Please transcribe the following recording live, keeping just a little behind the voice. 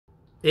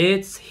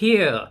It's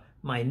here,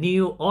 my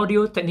new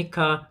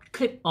Audio-Technica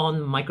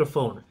clip-on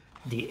microphone,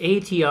 the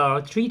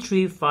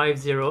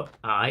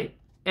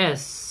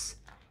ATR3350iS.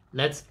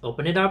 Let's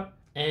open it up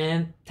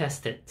and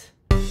test it.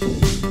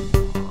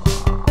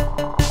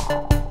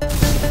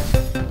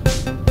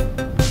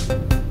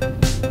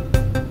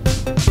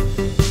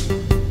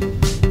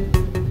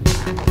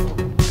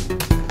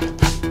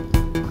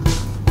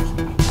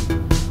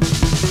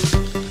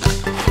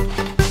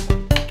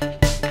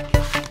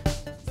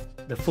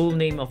 The full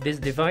name of this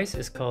device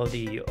is called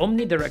the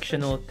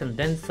Omnidirectional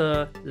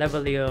Condenser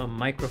Lavalier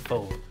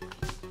Microphone.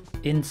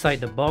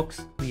 Inside the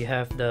box, we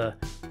have the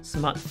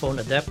smartphone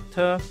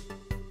adapter,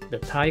 the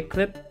tie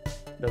clip,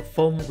 the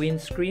foam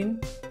windscreen,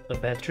 a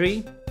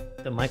battery,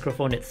 the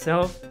microphone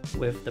itself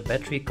with the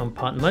battery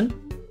compartment,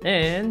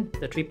 and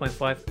the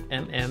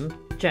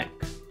 3.5mm jack.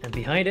 And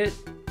behind it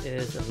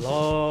is a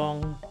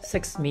long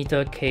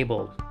 6-meter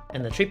cable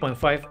and the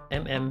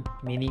 3.5mm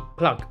mini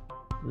plug.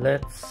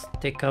 Let's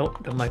take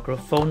out the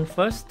microphone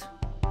first.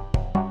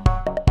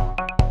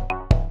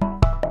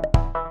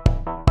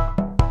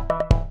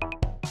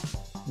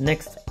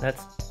 Next,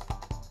 let's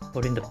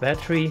put in the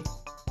battery.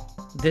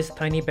 This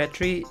tiny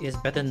battery is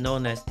better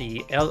known as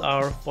the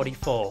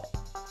LR44.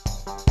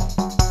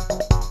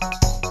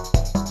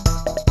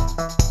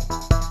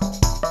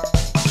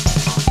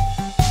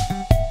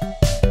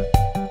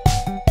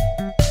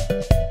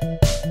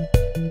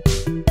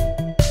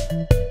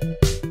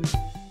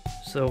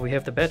 So we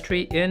have the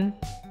battery in,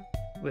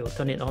 we'll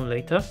turn it on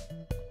later.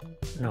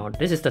 Now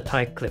this is the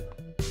tie clip.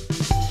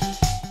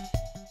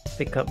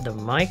 Pick up the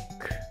mic,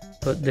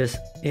 put this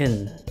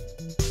in.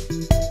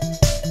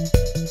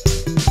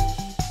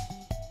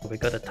 We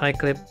got a tie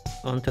clip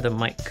onto the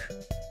mic.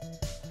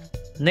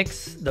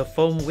 Next, the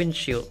foam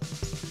windshield,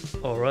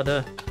 or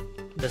rather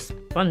the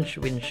sponge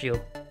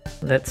windshield.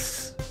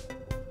 Let's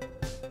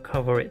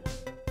cover it.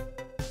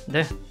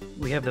 There,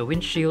 we have the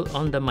windshield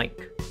on the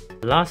mic.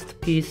 Last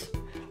piece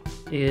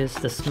is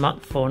the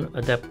smartphone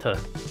adapter.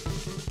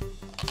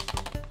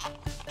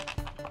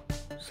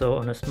 So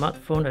on a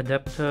smartphone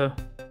adapter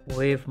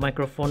with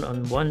microphone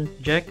on one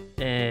jack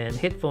and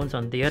headphones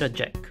on the other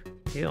jack.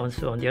 Okay,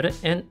 also on the other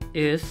end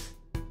is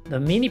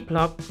the mini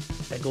plug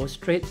that goes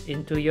straight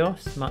into your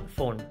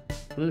smartphone.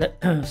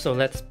 So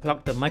let's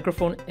plug the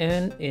microphone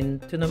end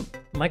into the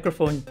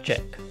microphone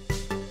jack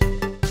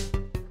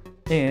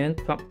and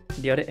plug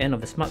the other end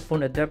of the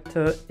smartphone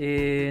adapter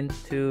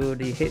into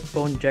the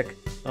headphone jack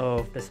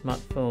of the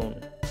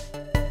smartphone.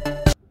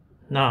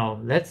 Now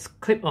let's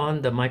clip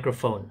on the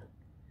microphone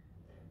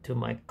to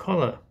my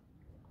collar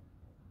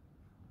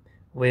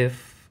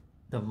with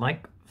the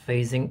mic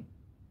facing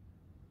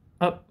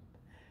up.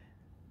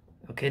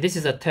 Okay, this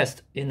is a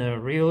test. In a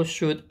real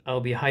shoot,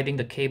 I'll be hiding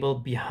the cable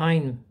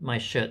behind my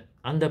shirt,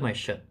 under my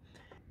shirt.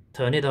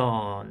 Turn it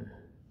on.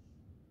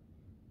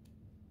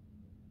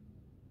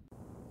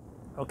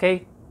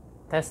 Okay,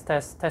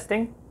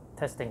 testing.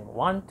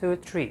 1, 2,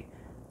 3.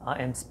 I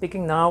am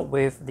speaking now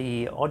with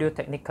the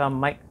Audio-Technica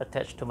mic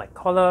attached to my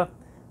collar,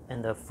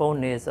 and the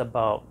phone is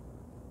about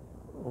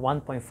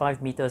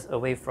 1.5 meters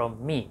away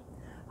from me.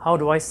 How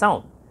do I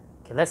sound?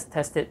 Okay, let's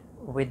test it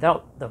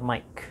without the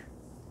mic.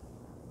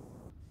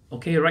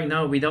 Okay, right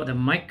now without the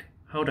mic,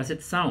 how does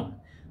it sound?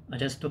 I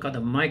just took out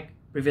the mic.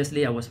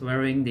 Previously I was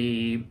wearing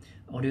the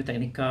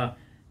Audio-Technica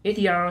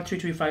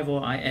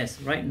ATR3350iS.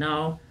 Right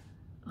now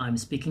I'm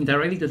speaking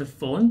directly to the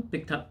phone,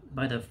 picked up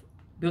by the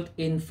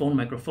built-in phone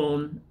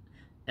microphone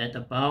at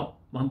about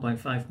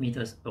 1.5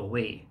 meters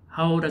away.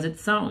 How does it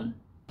sound?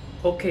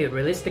 Okay,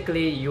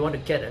 realistically, you want to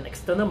get an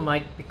external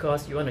mic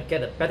because you want to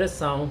get a better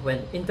sound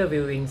when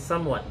interviewing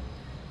someone.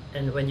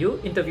 And when you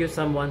interview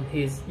someone,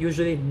 he's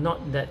usually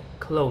not that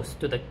close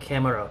to the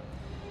camera.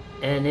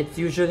 And it's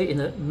usually in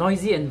a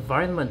noisy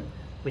environment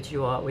which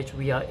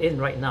we are in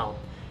right now.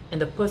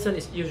 And the person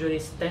is usually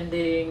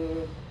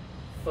standing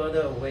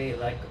further away,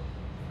 like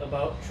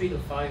about 3 to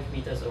 5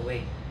 meters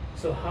away.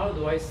 So how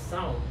do I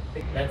sound?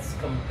 Let's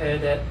compare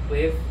that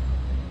with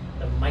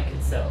the mic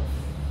itself.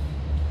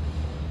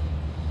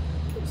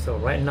 So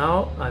right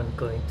now I'm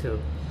going to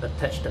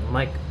attach the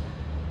mic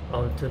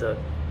onto the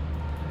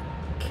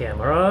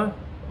camera,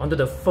 onto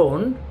the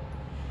phone,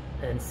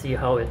 and see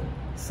how it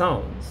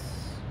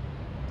sounds.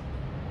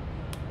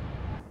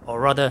 Or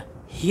rather,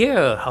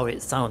 hear how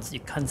it sounds. You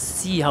can't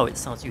see how it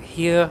sounds, you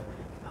hear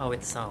how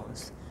it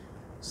sounds.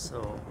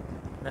 So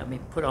let me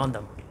put on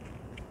the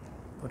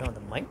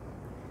mic.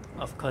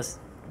 Of course,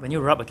 when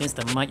you rub against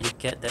the mic, you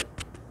get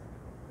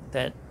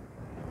that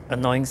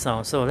annoying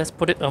sound. So let's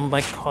put it on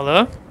my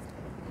collar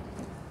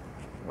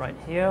right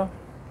here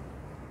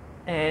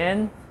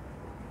and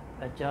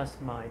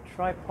adjust my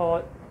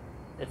tripod.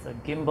 It's a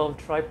gimbal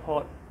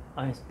tripod.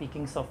 I'm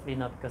speaking softly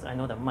now because I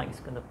know the mic is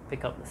going to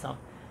pick up the sound.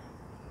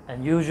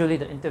 And usually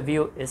the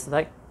interview is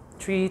like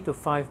 3 to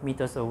 5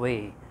 meters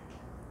away,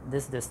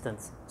 this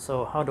distance.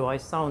 So how do I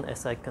sound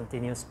as I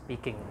continue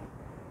speaking?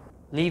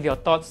 Leave your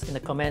thoughts in the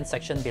comment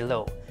section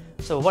below.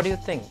 So what do you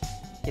think?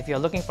 If you're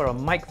looking for a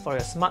mic for your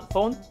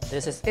smartphone,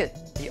 this is it,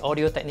 the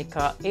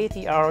Audio-Technica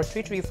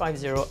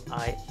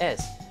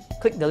ATR3350iS.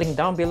 click the link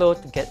down below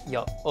to get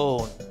your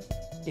own.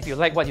 If you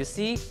like what you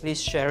see,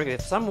 please share it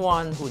with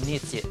someone who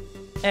needs it.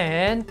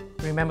 And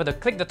remember to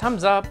click the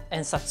thumbs up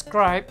and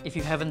subscribe if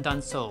you haven't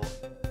done so.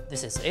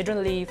 This is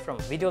AdrianLee from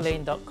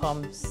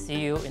videolane.com.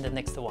 See you in the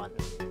next one.